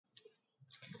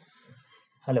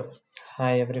Hello,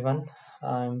 hi everyone.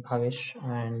 I'm Bhavish,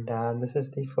 and this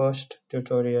is the first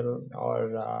tutorial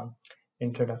or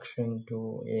introduction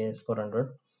to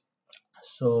AS400.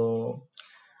 So,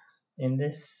 in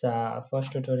this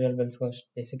first tutorial, we'll first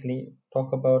basically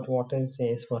talk about what is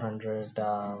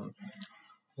AS400,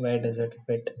 where does it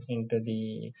fit into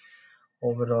the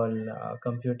overall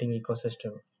computing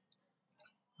ecosystem,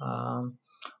 um,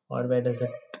 or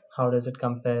how does it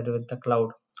compare with the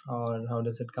cloud, or how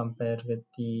does it compare with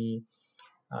the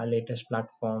latest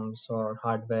platforms or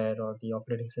hardware or the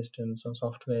operating systems or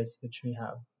softwares which we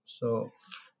have. So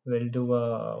we'll do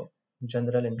a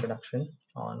general introduction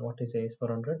on what is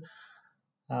AS400.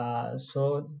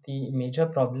 So the major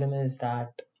problem is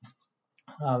that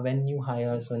when new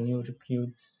hires or new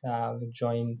recruits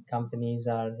join companies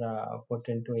are put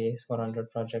into AS400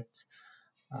 projects.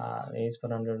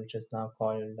 AS400, which is now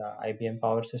called IBM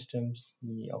Power Systems,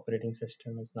 the operating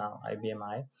system is now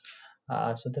IBMI.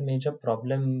 So the major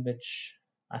problem which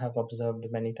I have observed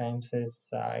many times is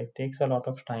it takes a lot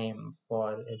of time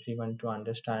for everyone to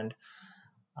understand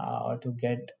or to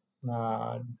get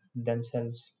uh,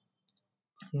 themselves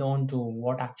known to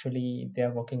what actually they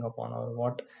are working upon or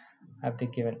what have they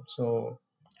given. So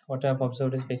what I've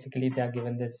observed is basically they are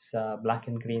given this black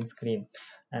and green screen,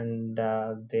 and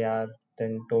they are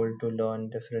then told to learn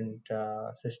different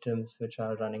systems which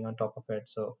are running on top of it.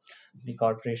 So the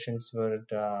corporations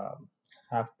would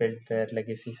have built their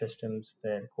legacy systems,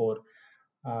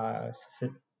 uh, sy-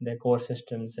 their core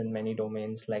systems in many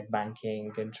domains like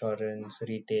banking, insurance,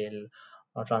 retail,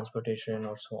 or transportation,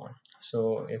 or so on.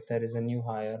 So if there is a new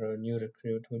hire or a new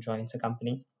recruit who joins a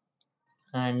company,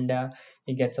 and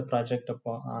he gets a project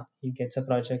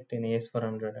in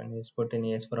AS400, and he's put in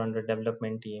AS400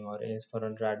 development team or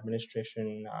AS400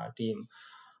 administration team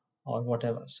or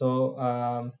whatever.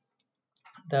 So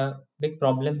the big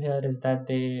problem here is that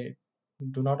they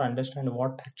do not understand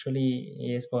what actually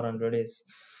AS400 is.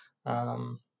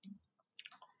 Um,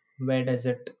 where does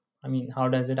it how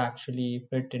does it actually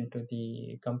fit into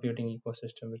the computing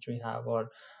ecosystem which we have,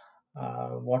 or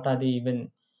what are they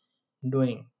even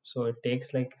doing? So it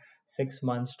takes like 6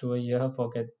 months to a year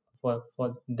for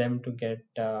them to get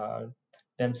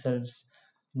themselves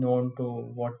known to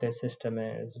what their system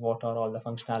is, what are all the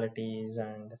functionalities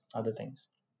and other things.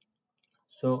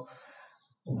 So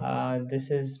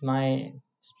this is my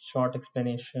short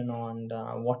explanation on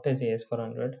what is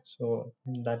AS400. So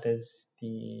that is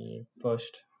the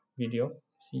first video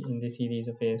in the series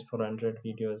of AS400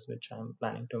 videos which I'm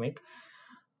planning to make.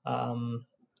 Um,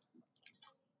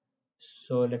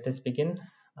 so let us begin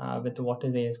with what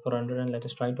is AS400, and let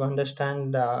us try to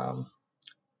understand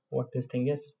what this thing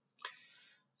is.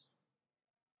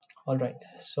 All right.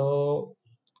 So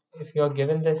if you are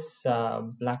given this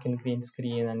black and green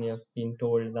screen and you have been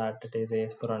told that it is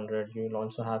AS400, you will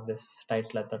also have this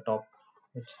title at the top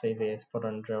which says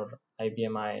AS400 or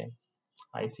IBMI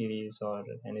I series or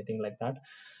anything like that.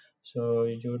 So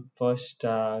you would first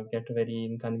get very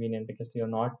inconvenient because you're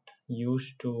not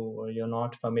used to, or you're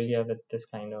not familiar with this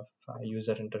kind of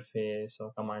user interface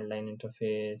or command line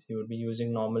interface. You would be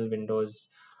using normal Windows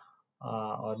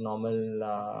or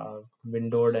normal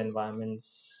windowed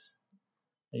environments.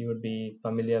 You would be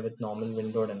familiar with normal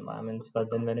windowed environments,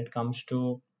 but then when it comes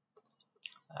to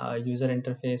user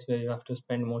interface where you have to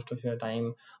spend most of your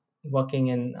time working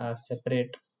in a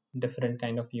separate different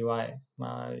kind of UI,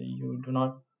 you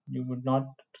would not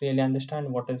really understand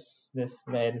what is this,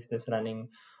 where is this running,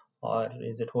 or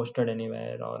is it hosted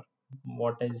anywhere, or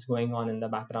what is going on in the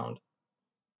background.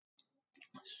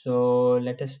 So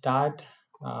let us start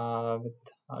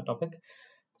with our topic.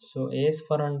 So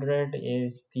AS400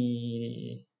 is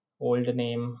the old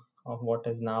name of what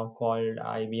is now called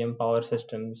IBM Power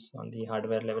Systems on the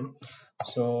hardware level.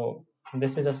 So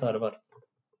this is a server.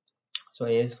 So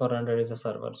AS400 is a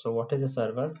server. So what is a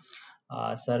server?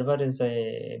 Server is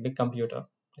a big computer.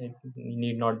 It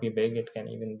need not be big. It can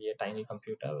even be a tiny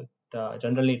computer.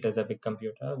 Generally, it is a big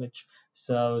computer which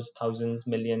serves thousands,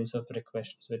 millions of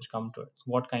requests which come to it. So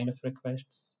what kind of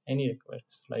requests? Any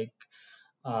requests. Like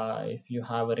if you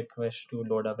have a request to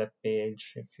load a web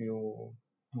page, if you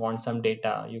want some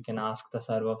data, you can ask the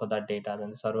server for that data. Then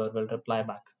the server will reply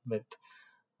back with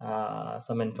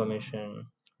some information.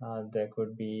 There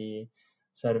could be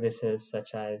services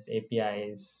such as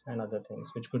APIs and other things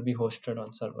which could be hosted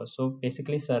on server. So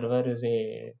basically, server is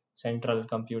a central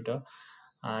computer,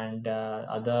 and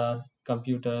other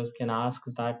computers can ask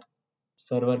that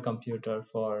server computer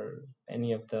for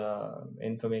any of the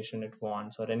information it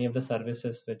wants or any of the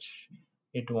services which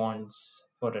it wants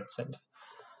for itself.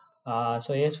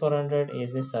 So AS400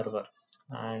 is a server.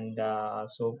 And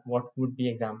so what would be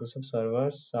examples of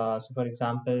servers? So for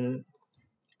example,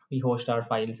 we host our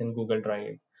files in Google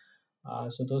Drive.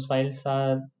 So those files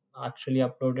are actually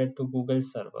uploaded to Google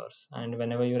servers, and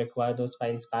whenever you require those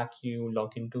files back, you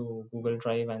log into Google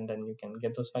Drive and then you can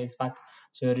get those files back.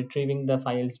 So you're retrieving the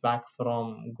files back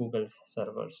from Google's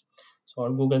servers, so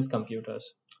or Google's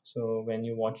computers. So when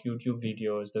you watch YouTube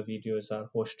videos, the videos are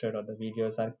hosted, or the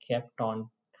videos are kept,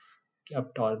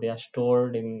 or they are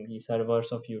stored in the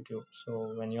servers of YouTube.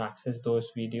 So when you access those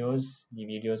videos, the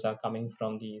videos are coming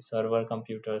from the server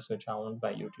computers which are owned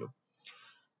by YouTube.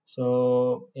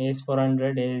 So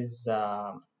AS400 is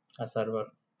a server.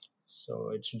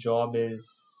 So its job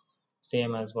is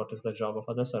same as what is the job of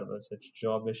other servers. Its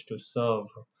job is to serve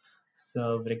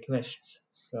requests,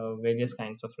 serve various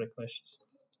kinds of requests.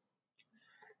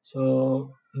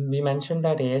 So we mentioned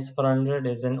that AS400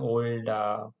 is an old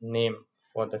name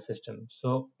for the system.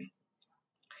 So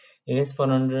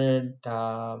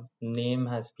AS400 name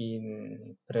has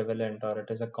been prevalent, or it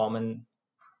is a common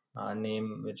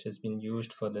name which has been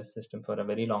used for this system for a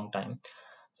very long time.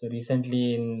 So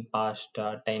recently, in past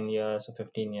 10 years or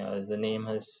 15 years,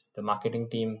 the marketing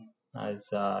team has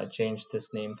changed this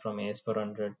name from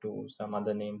AS400 to some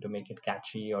other name to make it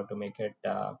catchy, or to make it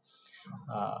uh,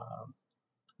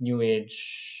 new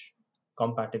age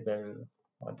compatible,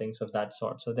 or things of that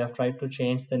sort. So they have tried to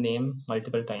change the name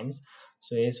multiple times.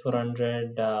 So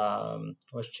AS400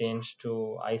 was changed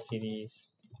to I series.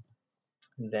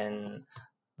 Then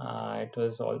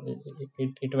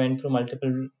it went through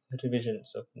multiple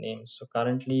revisions of names. So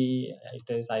currently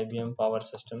it is IBM Power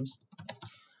Systems.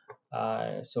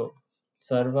 So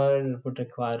server would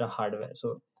require a hardware.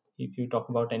 So if you talk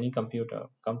about any computer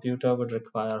would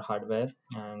require hardware,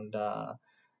 and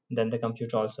then the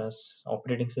computer also has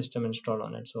operating system installed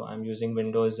on it. So I'm using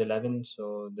Windows 11,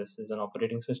 so this is an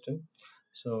operating system.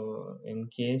 So in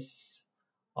case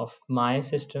of my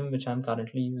system, which I'm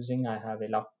currently using, I have a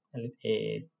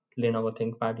Lenovo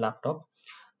ThinkPad laptop,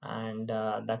 and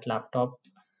that laptop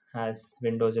has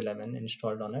Windows 11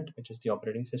 installed on it, which is the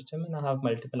operating system, and I have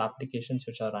multiple applications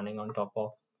which are running on top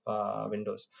of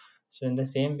Windows. So in the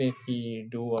same way, if we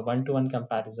do a one-to-one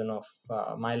comparison of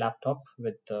my laptop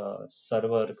with the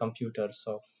server computers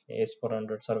of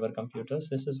AS400 server computers,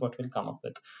 this is what we'll come up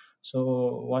with.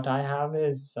 So what I have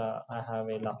is I have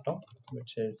a laptop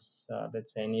which is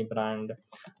let's say any brand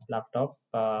laptop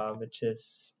which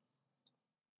is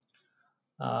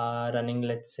running,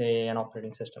 let's say, an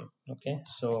operating system. Okay,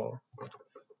 so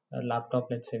a laptop,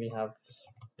 let's say we have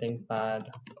ThinkPad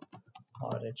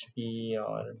or HP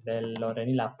or Dell or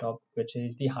any laptop which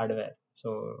is the hardware.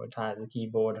 So it has a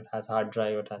keyboard, it has hard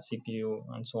drive, it has CPU,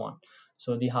 and so on.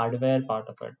 So the hardware part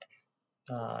of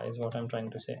it is what I'm trying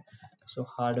to say. So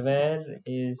hardware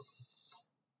is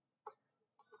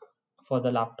for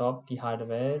the laptop, the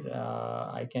hardware,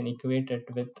 I can equate it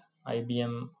with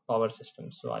IBM Power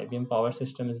Systems. So IBM Power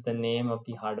System is the name of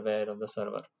the hardware of the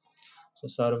server. So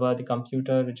server, the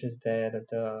computer which is there,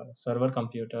 the server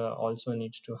computer also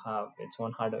needs to have its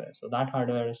own hardware. So that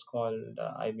hardware is called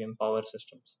IBM Power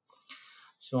Systems.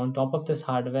 So on top of this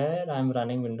hardware, I'm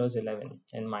running Windows 11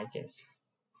 in my case.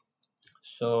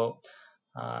 So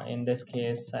in this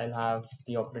case, I'll have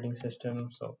the operating system.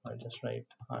 So I'll just write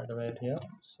hardware here.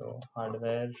 So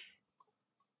hardware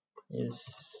is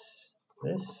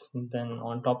this. Then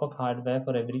on top of hardware,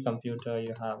 for every computer,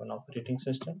 you have an operating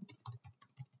system.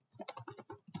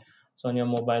 So on your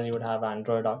mobile, you would have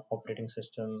Android operating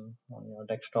system. On your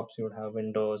desktops, you would have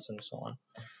Windows, and so on.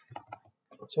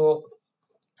 So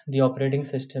the operating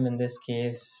system in this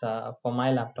case for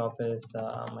my laptop is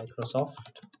Microsoft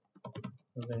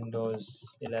Windows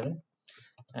 11.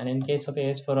 And in case of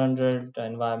AS400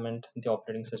 environment, the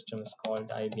operating system is called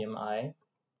IBM I.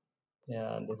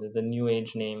 This is the new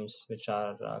age names, which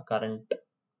are current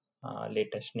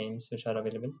latest names which are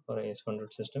available for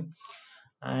AS400 system.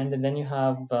 And then you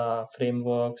have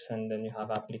frameworks, and then you have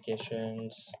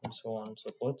applications, and so on and so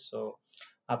forth. So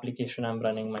application, I'm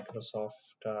running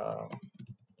Microsoft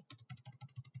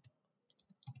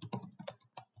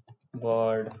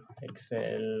Word,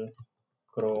 Excel,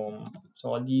 Chrome. So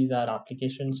all these are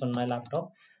applications on my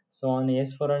laptop. So on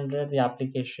AS400, the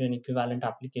application equivalent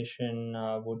application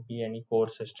would be any core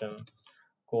system,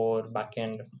 core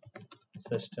backend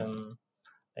system,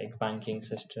 like banking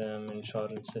system,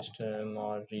 insurance system,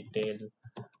 or retail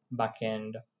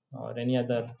backend, or any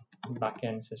other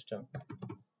backend system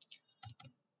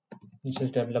which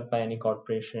is developed by any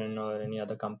corporation or any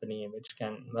other company which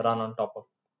can run on top of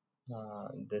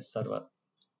this server.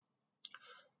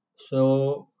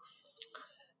 So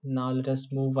now let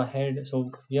us move ahead.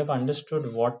 So we have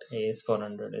understood what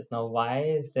AS400 is. Now, why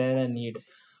is there a need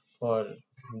for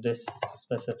this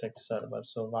specific server?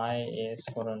 So why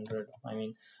AS400? I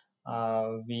mean,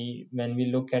 we when we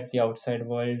look at the outside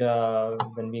world,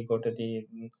 when we go to the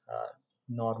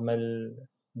normal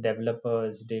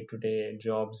developers day-to-day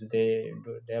jobs, they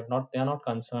are not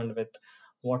concerned with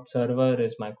what server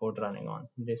is my code running on.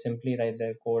 They simply write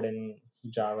their code in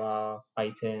Java,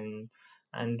 Python,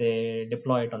 and they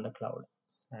deploy it on the cloud.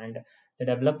 And the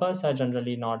developers are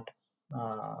generally not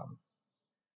uh,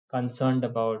 concerned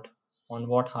about on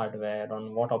what hardware,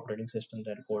 on what operating system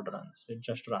their code runs. It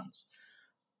just runs.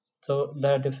 So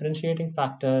the differentiating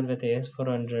factor with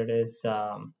AS400 is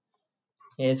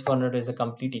AS400 is a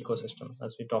complete ecosystem.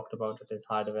 As we talked about, it is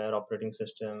hardware, operating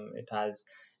system. It has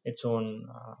its own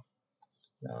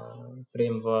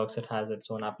frameworks. It has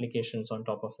its own applications on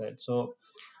top of it. So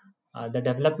the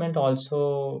development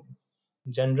also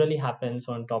generally happens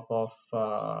on top of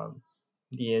the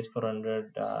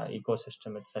AS400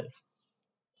 ecosystem itself.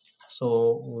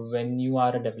 So when you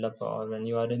are a developer, or when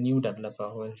you are a new developer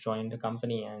who has joined a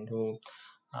company and who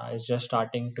is just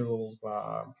starting to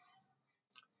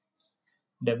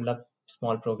develop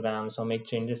small programs or make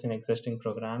changes in existing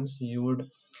programs, you would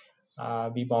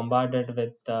be bombarded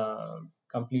with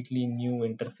completely new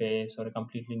interface or a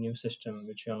completely new system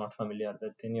which you're not familiar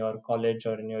with. In your college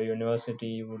or in your university,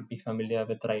 you would be familiar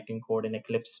with writing code in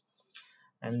Eclipse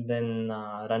and then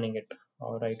running it,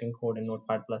 or writing code in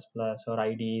Notepad++ or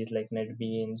IDEs like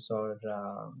NetBeans or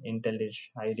IntelliJ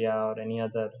IDEA or any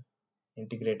other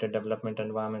integrated development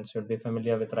environments. You'd be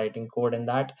familiar with writing code in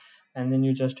that, and then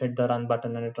you just hit the run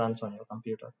button and it runs on your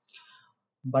computer.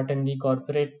 But in the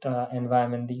corporate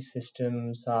environment, these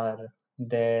systems are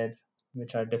there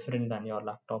which are different than your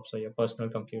laptops or your personal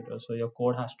computer. So your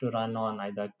code has to run on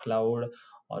either cloud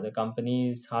or the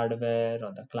company's hardware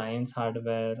or the client's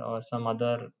hardware or some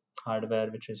other hardware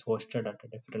which is hosted at a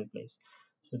different place.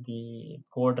 So the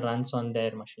code runs on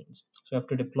their machines. So you have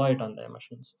to deploy it on their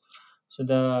machines. So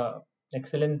the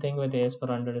excellent thing with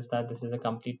AS400 is that this is a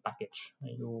complete package.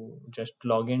 You just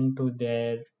log into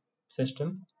their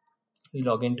system, you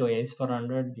log into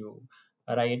AS400, you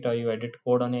write or you edit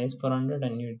code on AS400,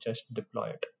 and you just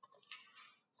deploy it.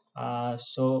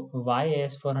 So why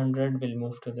AS400? We'll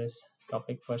move to this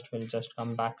topic first. We'll just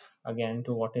come back again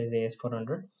to what is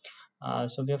AS400.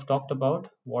 So we have talked about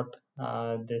what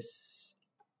this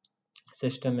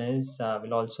system is.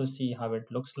 We'll also see how it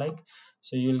looks like.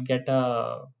 So you'll get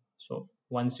a, so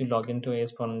once you log into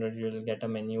AS400, you'll get a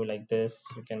menu like this.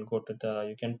 You can go to the,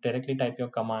 you can directly type your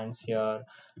commands here.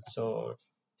 So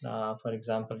for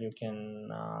example, you can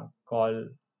call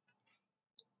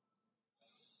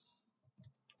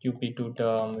qp2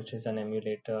 term, which is an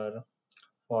emulator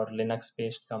for Linux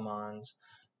based commands.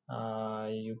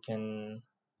 You can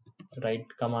write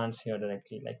commands here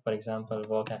directly, like for example,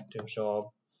 work active job.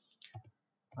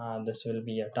 This will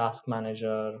be a task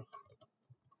manager,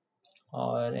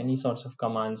 or any sorts of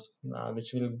commands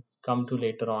which will come to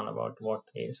later on about what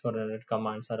AS400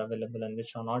 commands are available and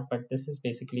which are not. But this is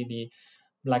basically the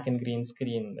black and green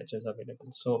screen which is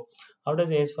available. So how does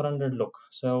AS400 look?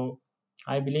 So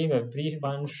I believe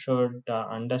everyone should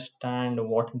understand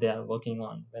what they are working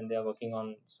on when they are working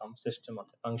on some system or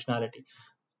the functionality.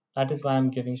 That is why I'm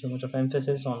giving so much of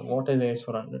emphasis on what is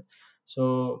AS400.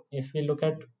 So if we look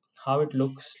at how it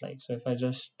looks like, so if I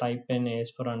just type in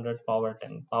AS400 Power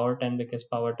 10 because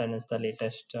Power 10 is the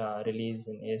latest release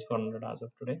in AS400 as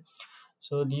of today.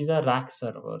 So these are rack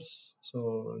servers.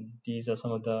 So these are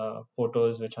some of the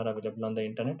photos which are available on the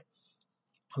internet.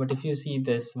 But if you see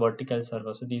this vertical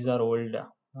server, so these are old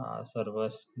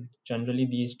servers. Generally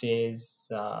these days,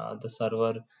 the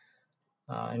server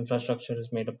infrastructure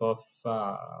is made up of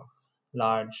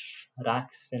large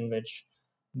racks in which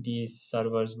these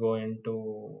servers go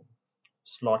into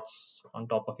slots on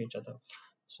top of each other.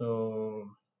 So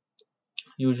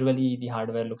usually the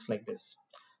hardware looks like this.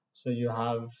 So you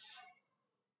have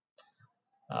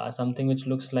something which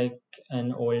looks like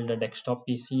an old desktop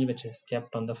PC which is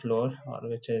kept on the floor, or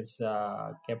which is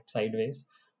kept sideways.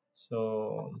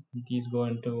 So these go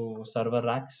into server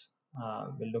racks.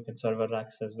 We'll look at server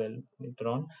racks as well later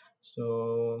on.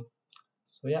 So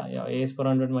yeah,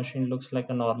 AS400 machine looks like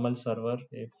a normal server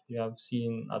if you have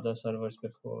seen other servers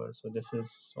before. So this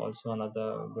is also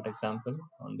another good example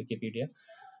on Wikipedia.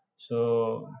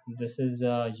 So this is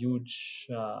a huge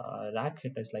rack.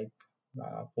 It is like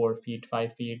 4 feet,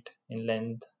 5 feet in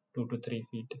length, 2 to 3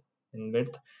 feet in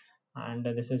width. And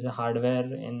this is a hardware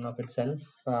in of itself,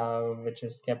 which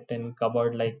is kept in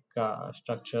cupboard-like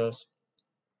structures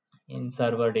in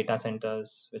server data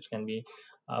centers, which can be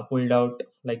pulled out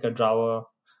like a drawer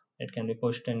It can be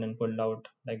pushed in and pulled out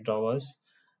like drawers.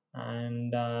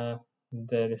 And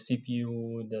there is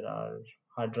CPU, there are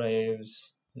hard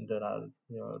drives, there are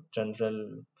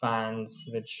general fans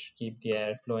which keep the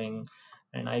air flowing,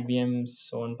 and IBM's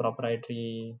own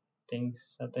proprietary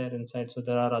things are there inside. So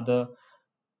there are other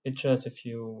pictures. If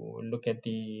you look at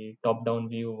the top-down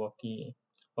view of the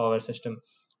power system,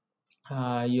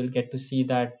 you'll get to see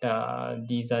that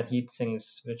these are heat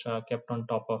sinks which are kept on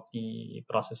top of the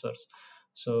processors.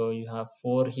 So you have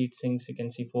four heat sinks. You can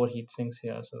see four heat sinks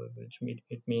here. So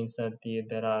it means that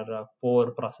there are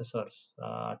four processors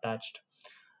attached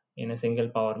in a single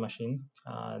power machine.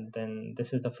 Then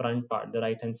this is the front part. The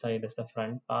right hand side is the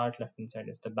front part. Left hand side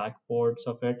is the back ports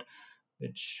of it,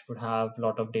 which would have a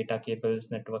lot of data cables,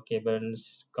 network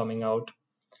cables coming out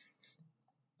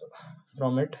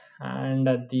from it. And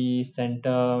at the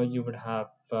center you would have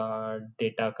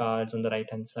data cards on the right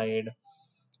hand side.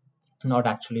 Not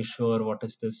actually sure what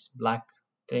is this black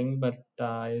thing, but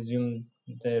I assume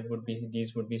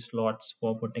these would be slots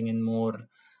for putting in more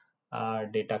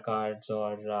data cards,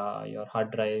 or your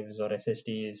hard drives or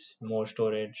SSDs, more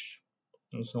storage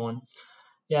and so on.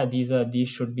 Yeah, these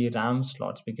should be RAM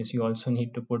slots, because you also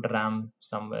need to put RAM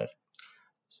somewhere.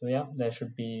 So yeah, there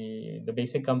should be the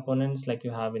basic components like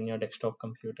you have in your desktop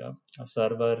computer. A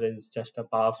server is just a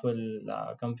powerful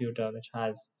computer which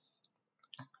has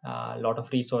a lot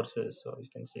of resources. So you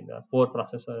can see the four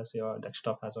processors. Your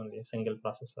desktop has only a single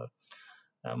processor.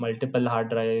 Multiple hard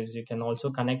drives. You can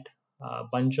also connect a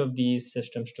bunch of these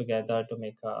systems together to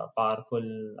make a powerful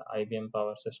IBM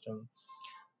power system.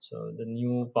 So the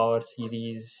new power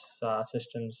series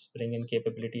systems bring in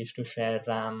capabilities to share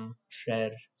RAM,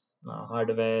 share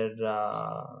hardware,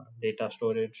 data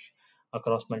storage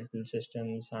across multiple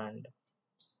systems, and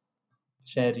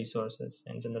share resources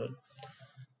in general.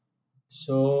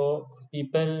 So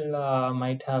people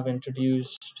might have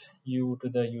introduced you to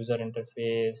the user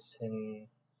interface in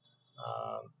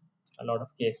uh, a lot of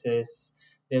cases.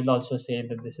 They will also say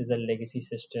that this is a legacy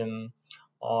system,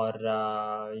 or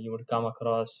you would come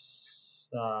across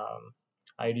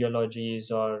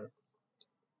ideologies or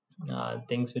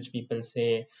things which people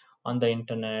say on the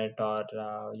internet, or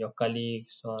your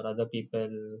colleagues or other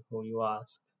people who you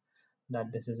ask,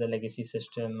 that this is a legacy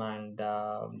system, and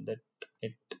that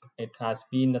it it has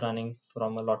been running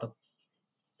from a lot of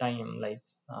time. Like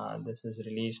this is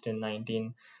released in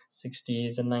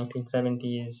 1960s and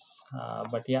 1970s,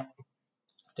 but yeah,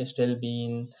 it is still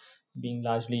being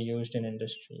largely used in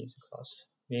industries across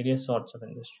various sorts of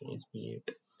industries, be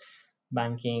it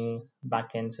banking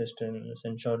backend systems,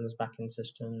 insurance backend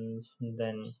systems,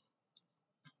 then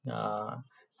uh,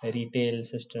 retail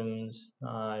systems.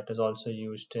 It is also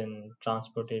used in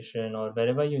transportation, or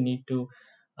wherever you need to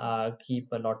keep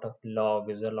a lot of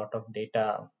logs, a lot of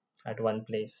data at one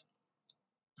place,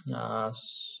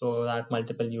 so that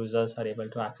multiple users are able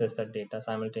to access that data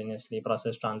simultaneously,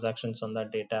 process transactions on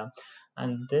that data.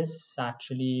 And this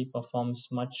actually performs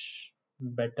much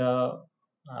better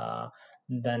uh,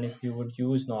 than if you would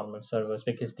use normal servers,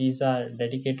 because these are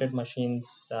dedicated machines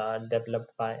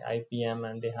developed by IBM,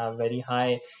 and they have very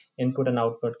high input and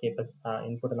output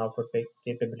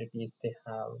capabilities. They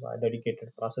have dedicated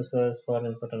processors for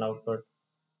input and output,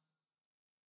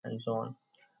 and so on.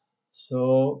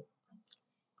 So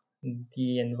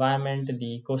the environment,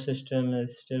 the ecosystem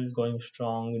is still going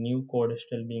strong. New code is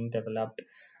still being developed,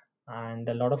 and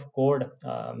a lot of code,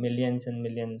 millions and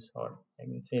millions, or I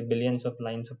can say billions of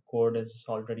lines of code is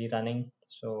already running.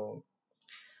 So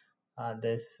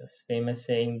there's this famous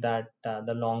saying that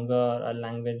the longer a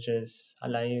language is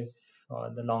alive,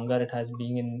 or the longer it has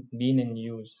been in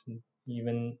use,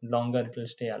 even longer it will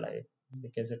stay alive,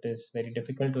 because it is very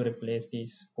difficult to replace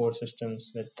these core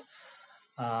systems with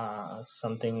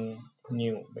something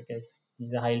new, because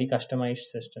these are highly customized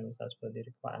systems as per the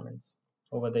requirements.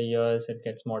 Over the years, it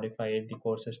gets modified, the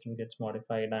core system gets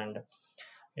modified, and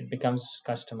it becomes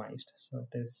customized. So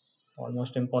it is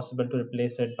almost impossible to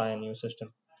replace it by a new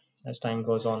system as time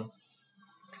goes on.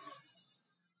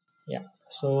 Yeah.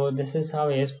 So this is how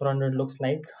AS400 looks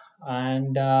like,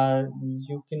 and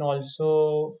you'll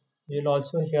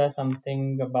also hear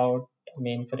something about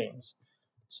mainframes.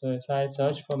 So if I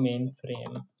search for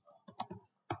mainframe,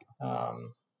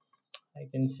 um, I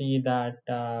can see that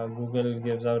Google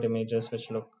gives out images which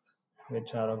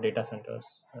are of data centers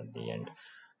at the end.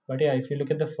 But yeah, if you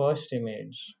look at the first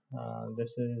image,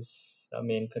 this is a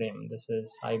mainframe. This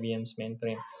is IBM's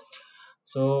mainframe.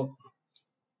 So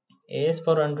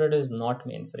AS400 is not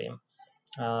mainframe.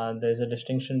 There's a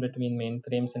distinction between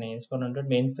mainframes and AS400.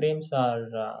 Mainframes are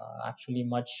actually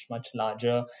much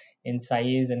larger in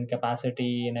size and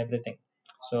capacity and everything.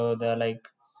 So they're like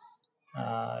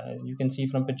You can see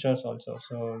from pictures also.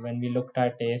 So when we looked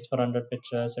at AS400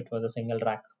 pictures, it was a single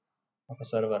rack of a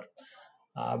server.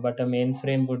 But a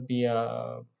mainframe would be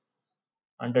a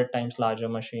 100 times larger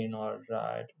machine, or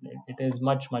it is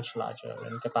much larger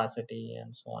in capacity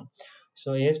and so on.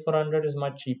 So AS400 is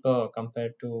much cheaper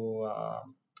compared to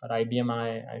or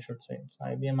IBMI, I should say. So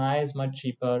IBMI is much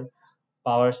cheaper.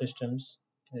 Power systems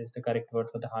is the correct word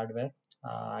for the hardware.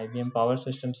 IBM power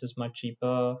systems is much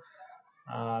cheaper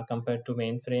compared to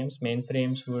mainframes.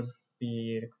 Mainframes would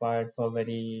be required for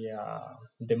very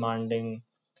demanding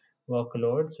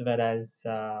workloads, whereas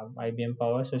IBM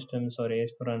Power Systems or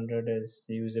AS400 is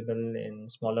usable in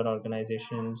smaller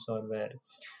organizations, or where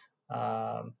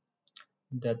uh,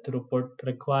 the throughput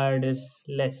required is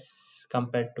less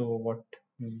compared to what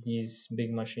these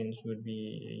big machines would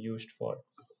be used for.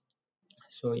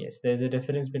 So yes, there's a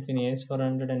difference between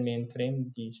AS400 and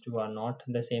mainframe. These two are not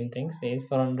the same things.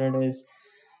 AS400 is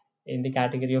in the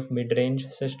category of mid-range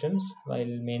systems, while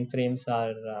mainframes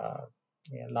are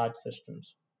yeah, large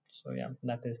systems. So yeah,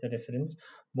 that is the difference.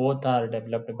 Both are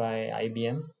developed by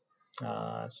IBM.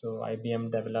 So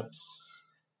IBM develops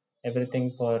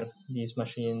everything for these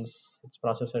machines. It's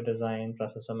processor design,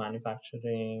 processor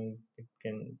manufacturing. It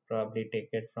can probably take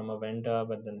it from a vendor,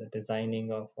 but then the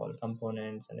designing of all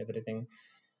components and everything,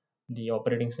 the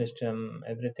operating system,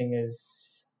 everything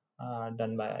is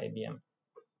done by IBM.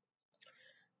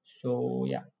 So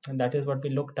yeah, and that is what we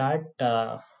looked at.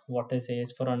 What is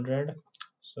AS400?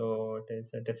 So it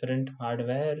is a different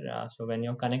hardware. So when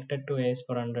you're connected to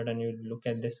AS400 and you look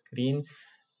at the screen,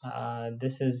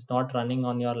 this is not running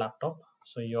on your laptop.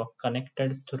 So you're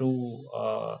connected through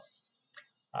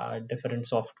different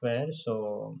software.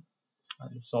 So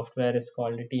the software is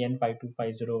called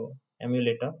TN5250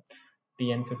 emulator,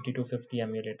 TN5250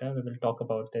 emulator. We will talk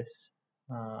about this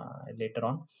later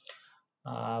on.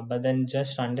 But then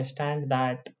just understand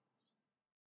that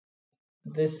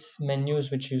this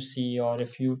menus which you see, or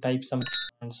if you type some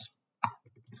commands,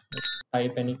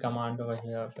 type any command over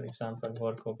here, for example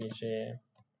work obj,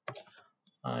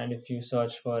 and if you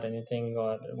search for anything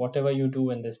or whatever you do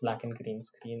in this black and green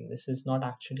screen, this is not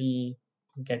actually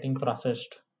getting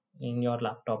processed in your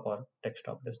laptop or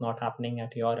desktop. It is not happening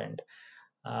at your end.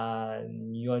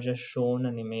 You are just shown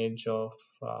an image of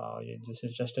this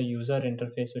is just a user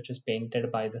interface which is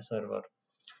painted by the server.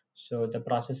 So the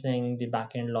processing, the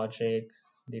backend logic,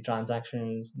 the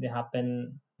transactions, they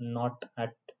happen not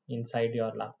at inside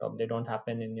your laptop. They don't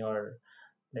happen in your,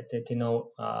 let's say,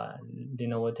 Lenovo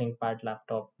ThinkPad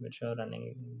laptop which you're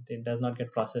running. It does not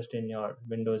get processed in your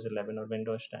Windows 11 or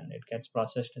Windows 10. It gets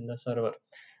processed in the server.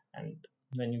 And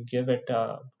when you give it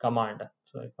a command,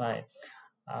 so if I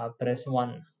press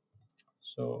 1,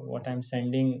 so what I'm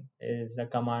sending is a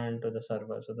command to the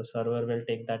server. So the server will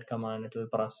take that command, it will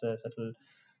process,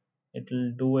 it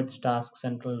will do its tasks,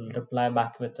 and it will reply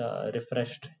back with a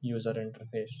refreshed user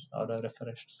interface or a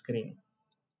refreshed screen.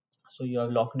 So you are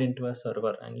logged into a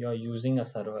server and you are using a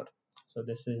server. So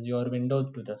this is your window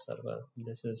to the server.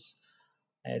 This is,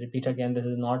 I repeat again, this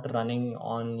is not running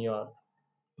on your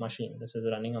machine. This is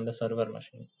running on the server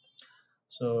machine.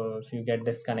 So if you get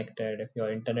disconnected, if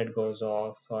your internet goes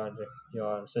off, or if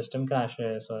your system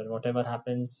crashes, or whatever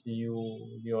happens,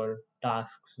 your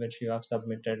tasks which you have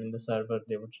submitted in the server,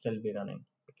 they would still be running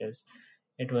because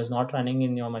it was not running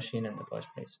in your machine in the first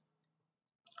place.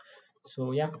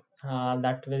 So yeah,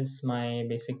 that was my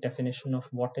basic definition of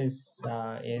what is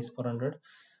AS400.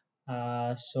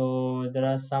 So there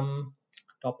are some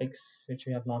topics which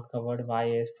we have not covered. Why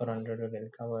AS400 we will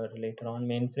cover later on.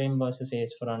 Mainframe versus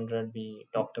AS400 we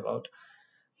talked about.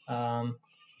 Um,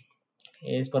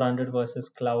 AS400 versus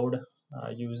cloud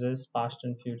uses, past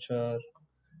and future.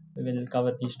 We will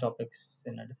cover these topics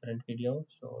in a different video.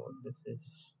 So this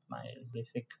is my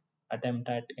basic attempt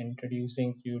at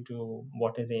introducing you to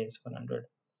what is AS400.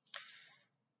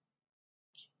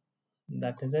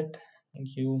 That is it.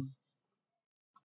 Thank you.